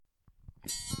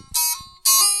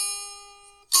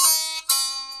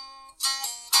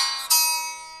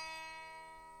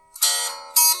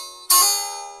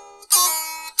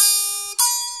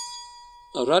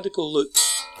A radical look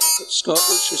at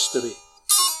Scottish history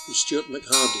with Stuart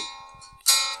McHardy.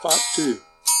 Part 2.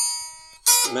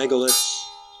 Megaliths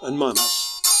and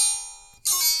Manors.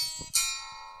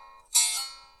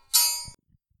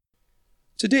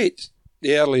 To date,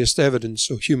 the earliest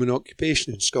evidence of human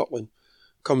occupation in Scotland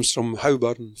comes from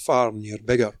Howburn Farm near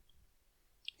Biggar.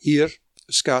 Here,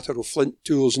 a scatter of flint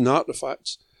tools and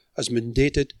artefacts has been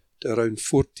dated to around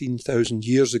 14,000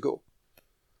 years ago.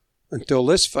 Until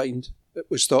this find, it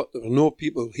was thought there were no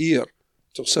people here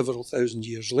till several thousand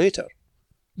years later,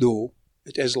 though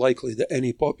it is likely that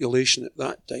any population at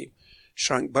that time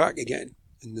shrank back again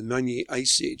in the mini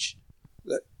ice age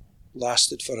that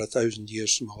lasted for 1,000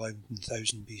 years from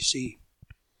 11,000 BC.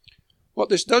 What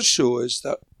this does show is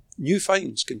that new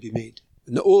finds can be made,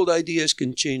 and that old ideas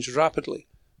can change rapidly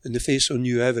in the face of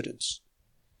new evidence.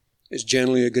 It's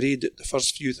generally agreed that the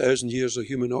first few thousand years of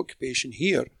human occupation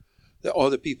here, that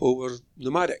all the people were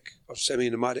nomadic or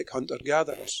semi-nomadic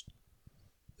hunter-gatherers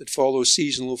that follow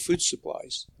seasonal food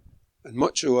supplies, and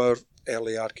much of our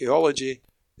early archaeology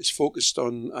is focused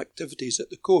on activities at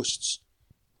the coasts,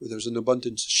 where there's an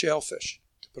abundance of shellfish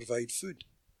to provide food.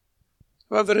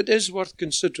 However, it is worth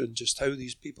considering just how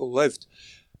these people lived.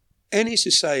 Any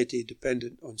society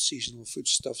dependent on seasonal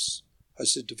foodstuffs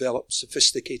has to develop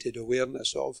sophisticated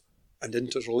awareness of and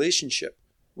interrelationship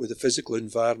with the physical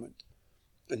environment.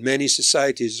 In many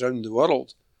societies around the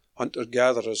world,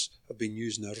 hunter-gatherers have been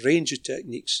using a range of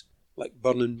techniques like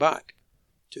burning back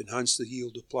to enhance the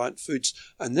yield of plant foods,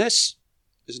 and this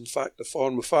is in fact a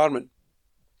form of farming.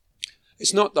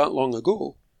 It's not that long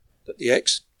ago that the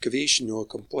excavation of a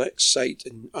complex site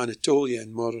in Anatolia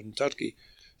in modern Turkey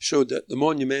showed that the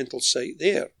monumental site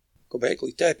there,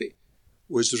 Göbekli Tepe,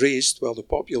 was raised while the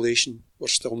population were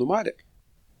still nomadic,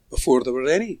 before there were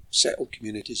any settled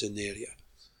communities in the area.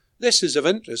 This is of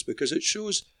interest because it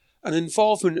shows an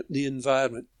involvement in the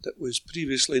environment that was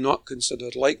previously not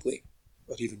considered likely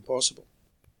or even possible.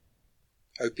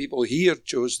 How people here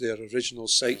chose their original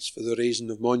sites for the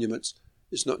raising of monuments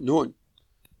is not known,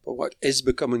 but what is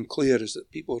becoming clear is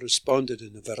that people responded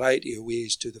in a variety of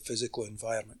ways to the physical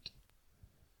environment.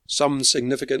 Some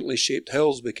significantly shaped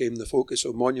hills became the focus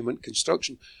of monument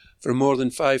construction from more than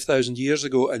 5,000 years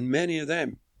ago, and many of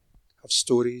them have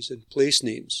stories and place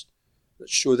names that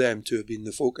show them to have been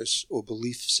the focus of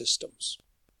belief systems.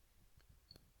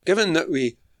 Given that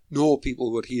we know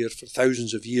people were here for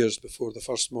thousands of years before the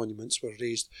first monuments were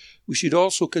raised, we should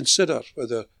also consider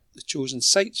whether the chosen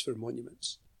sites for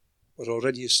monuments were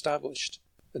already established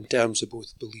in terms of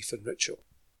both belief and ritual.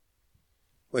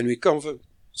 When we cover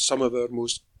some of our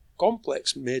most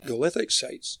complex megalithic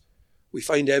sites, we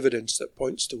find evidence that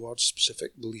points towards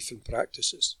specific belief and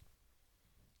practices.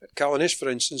 At Callanish, for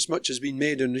instance, much has been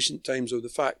made in recent times of the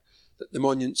fact that the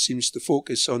monument seems to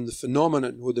focus on the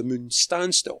phenomenon of the moon's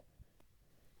standstill.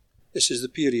 This is the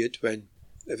period when,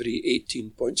 every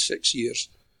 18.6 years,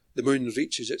 the moon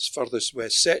reaches its furthest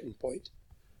west setting point,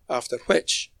 after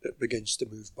which it begins to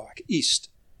move back east.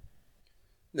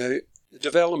 Now, the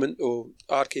development of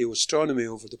archaeoastronomy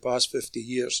over the past 50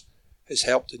 years has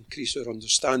helped increase our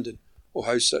understanding of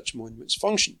how such monuments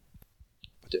function.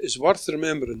 But it is worth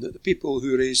remembering that the people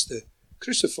who raised the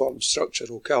cruciform structure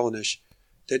of Callanish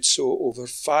did so over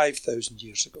 5,000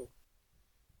 years ago.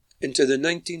 Into the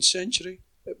 19th century,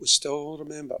 it was still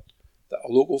remembered that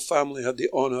a local family had the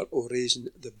honour of raising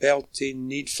the Beltane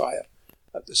Need fire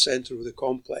at the centre of the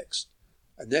complex,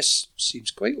 and this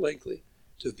seems quite likely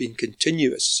to have been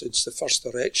continuous since the first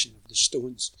erection of the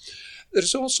stones. There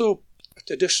is also a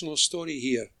traditional story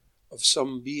here of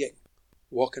some being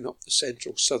walking up the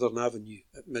central southern avenue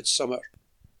at midsummer,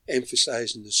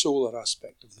 emphasising the solar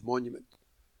aspect of the monument.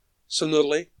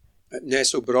 Similarly, at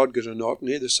Nesso Brodgar in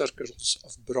Orkney, the circles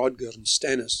of Brodgar and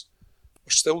Stennis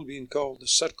were still being called the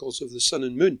circles of the sun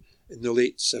and moon in the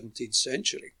late 17th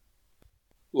century.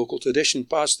 Local tradition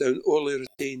passed down only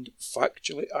retained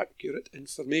factually accurate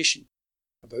information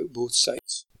about both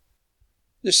sites.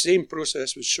 This same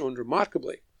process was shown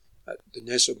remarkably at the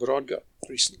Nesso Brodgar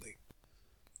recently.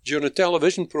 During a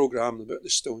television programme about the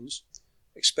stones,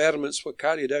 experiments were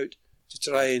carried out to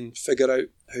try and figure out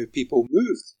how people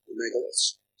moved the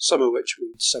megaliths, some of which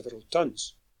weighed several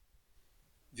tons.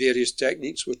 Various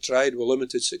techniques were tried with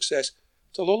limited success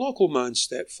till a local man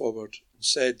stepped forward and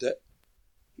said that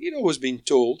he'd always been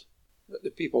told that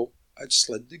the people had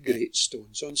slid the great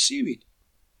stones on seaweed.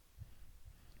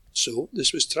 So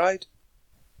this was tried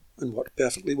and worked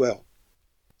perfectly well.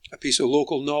 A piece of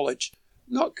local knowledge,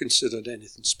 not considered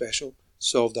anything special,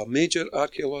 solved a major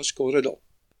archaeological riddle,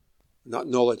 and that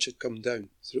knowledge had come down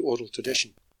through oral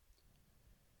tradition.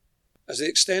 As the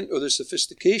extent of the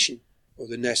sophistication of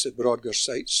the Nessa Brodgar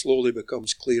site slowly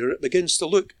becomes clearer, it begins to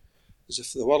look as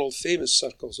if the world-famous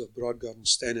circles of Brodgar and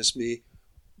Stennis may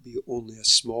be only a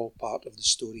small part of the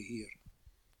story here.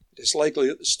 It is likely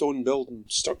that the stone building,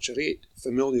 Structure 8,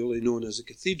 familiarly known as the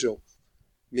cathedral,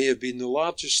 may have been the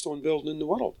largest stone building in the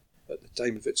world at the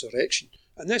time of its erection,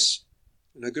 and this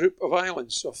in a group of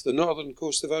islands off the northern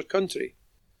coast of our country,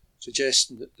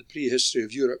 suggesting that the prehistory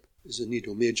of Europe is in need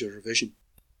of major revision.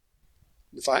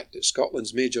 The fact that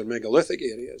Scotland's major megalithic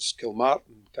areas,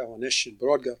 Kilmartin, Callanish and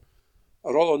Brodgar,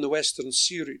 are all on the western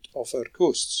sea route off our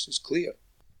coasts is clear,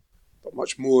 but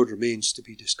much more remains to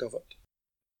be discovered.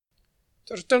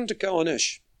 To return to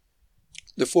Callanish,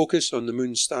 the focus on the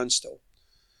moon's standstill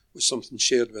was something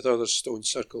shared with other stone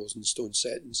circles and stone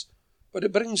settings, but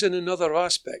it brings in another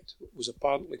aspect that was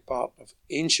apparently part of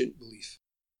ancient belief,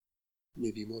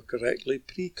 maybe more correctly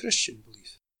pre-Christian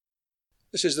belief.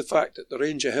 This is the fact that the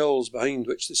range of hills behind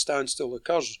which the standstill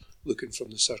occurs looking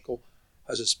from the circle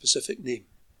has a specific name,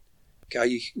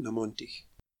 Cailleach na Montich.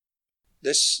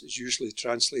 This is usually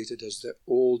translated as the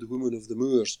Old Woman of the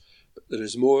Moors, but there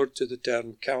is more to the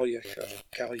term Cailleach or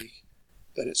Cailleach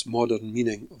than its modern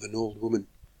meaning of an old woman.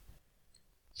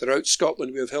 Throughout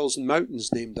Scotland we have hills and mountains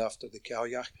named after the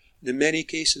Cailleach, and in many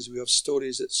cases we have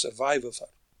stories that survive of her.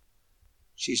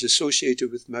 She is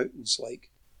associated with mountains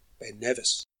like Ben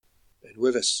Nevis, Ben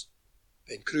Wyvis,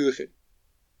 Ben Cruachan,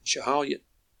 and Schiehallion,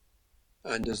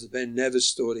 and as the Ben Nevis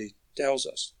story tells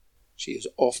us, she is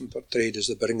often portrayed as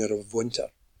the bringer of winter.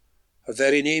 Her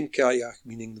very name, Cailleach,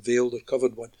 meaning the veiled or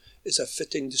covered one, is a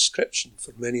fitting description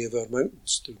for many of our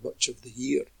mountains through much of the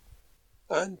year,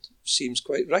 and seems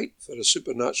quite right for a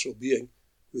supernatural being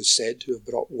who is said to have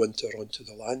brought winter onto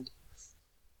the land.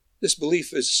 This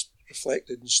belief is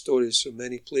reflected in stories from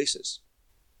many places,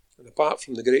 and apart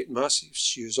from the great massifs,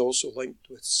 she is also linked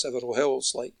with several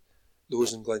hills like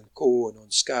those in Glencoe and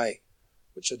on Skye,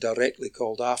 which are directly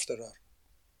called after her,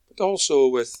 but also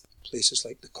with places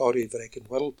like the Corryvreckan and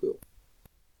Whirlpool.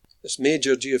 This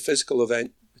major geophysical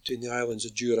event between the islands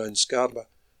of Jura and Scarborough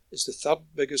is the third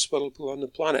biggest whirlpool on the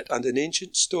planet, and in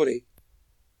ancient story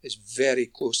is very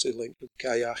closely linked with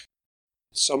Cailleach,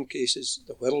 in some cases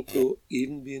the whirlpool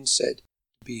even being said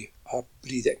to be her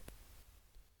breathing.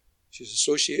 She is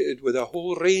associated with a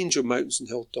whole range of mountains and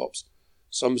hilltops,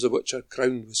 some of which are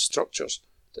crowned with structures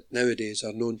that nowadays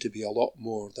are known to be a lot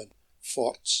more than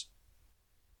forts.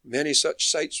 Many such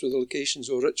sites were the locations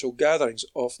of ritual gatherings,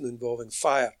 often involving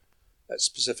fire, at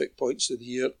specific points of the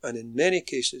year, and in many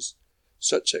cases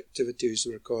such activities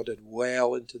were recorded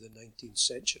well into the 19th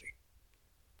century.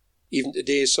 Even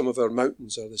today, some of our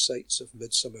mountains are the sites of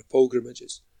midsummer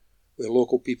pilgrimages, where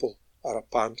local people are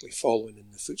apparently following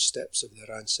in the footsteps of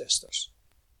their ancestors.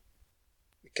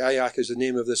 The Cailleach is the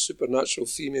name of this supernatural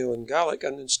female in Gaelic,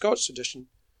 and in Scots tradition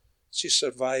she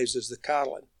survives as the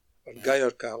Carlin, or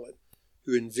Gair Carlin,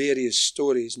 who in various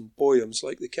stories and poems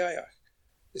like the Cailleach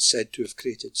is said to have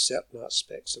created certain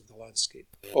aspects of the landscape,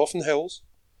 often hills,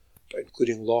 but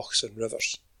including lochs and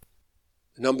rivers.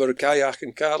 The number of Cailleach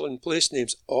and Carlin place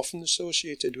names, often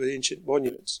associated with ancient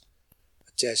monuments,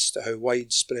 attests to how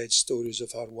widespread stories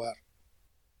of her were.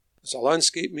 As a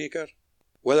landscape maker,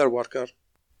 weather worker,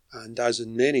 and as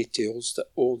in many tales, the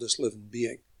oldest living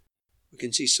being, we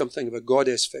can see something of a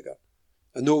goddess figure,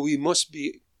 and though we must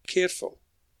be careful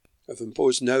of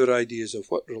imposing our ideas of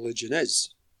what religion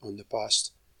is on the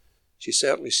past, she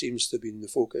certainly seems to have been the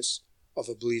focus of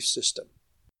a belief system.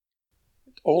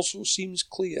 It also seems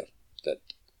clear that,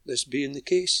 this being the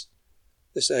case,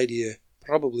 this idea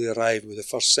probably arrived with the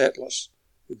first settlers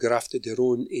who grafted their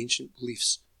own ancient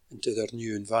beliefs into their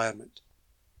new environment.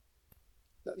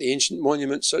 That the ancient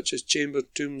monuments such as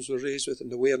chambered tombs were raised with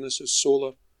an awareness of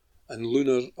solar and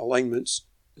lunar alignments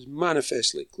is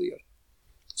manifestly clear,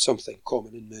 something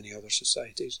common in many other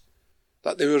societies.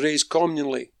 That they were raised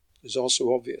communally is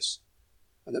also obvious,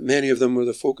 and that many of them were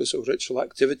the focus of ritual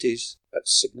activities at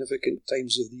significant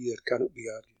times of the year cannot be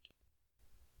argued.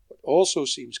 What also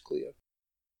seems clear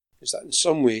is that in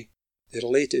some way they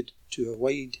related to a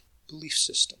wide belief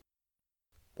system,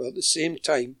 while at the same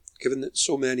time, given that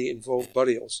so many involved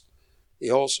burials, they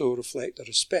also reflect a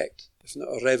respect, if not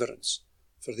a reverence,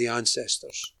 for the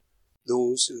ancestors,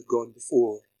 those who had gone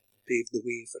before and paved the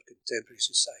way for contemporary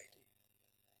society.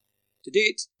 To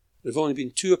date, there have only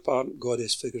been two apparent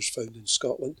goddess figures found in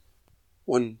Scotland,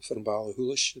 one from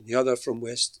Ballachulish and the other from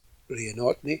West Rea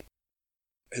Orkney.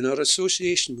 In our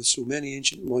association with so many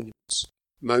ancient monuments,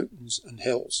 mountains and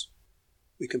hills,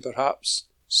 we can perhaps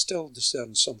still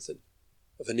discern something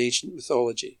of an ancient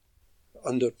mythology that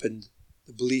underpinned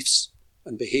the beliefs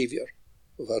and behaviour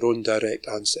of our own direct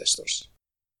ancestors.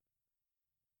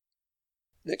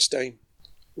 Next time,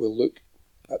 we'll look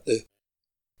at the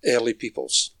early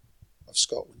peoples of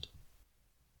Scotland.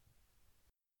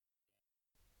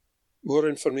 More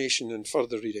information and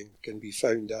further reading can be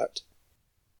found at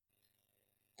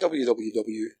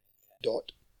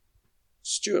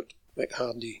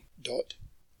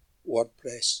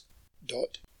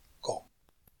www.stuartmchandy.wordpress.com.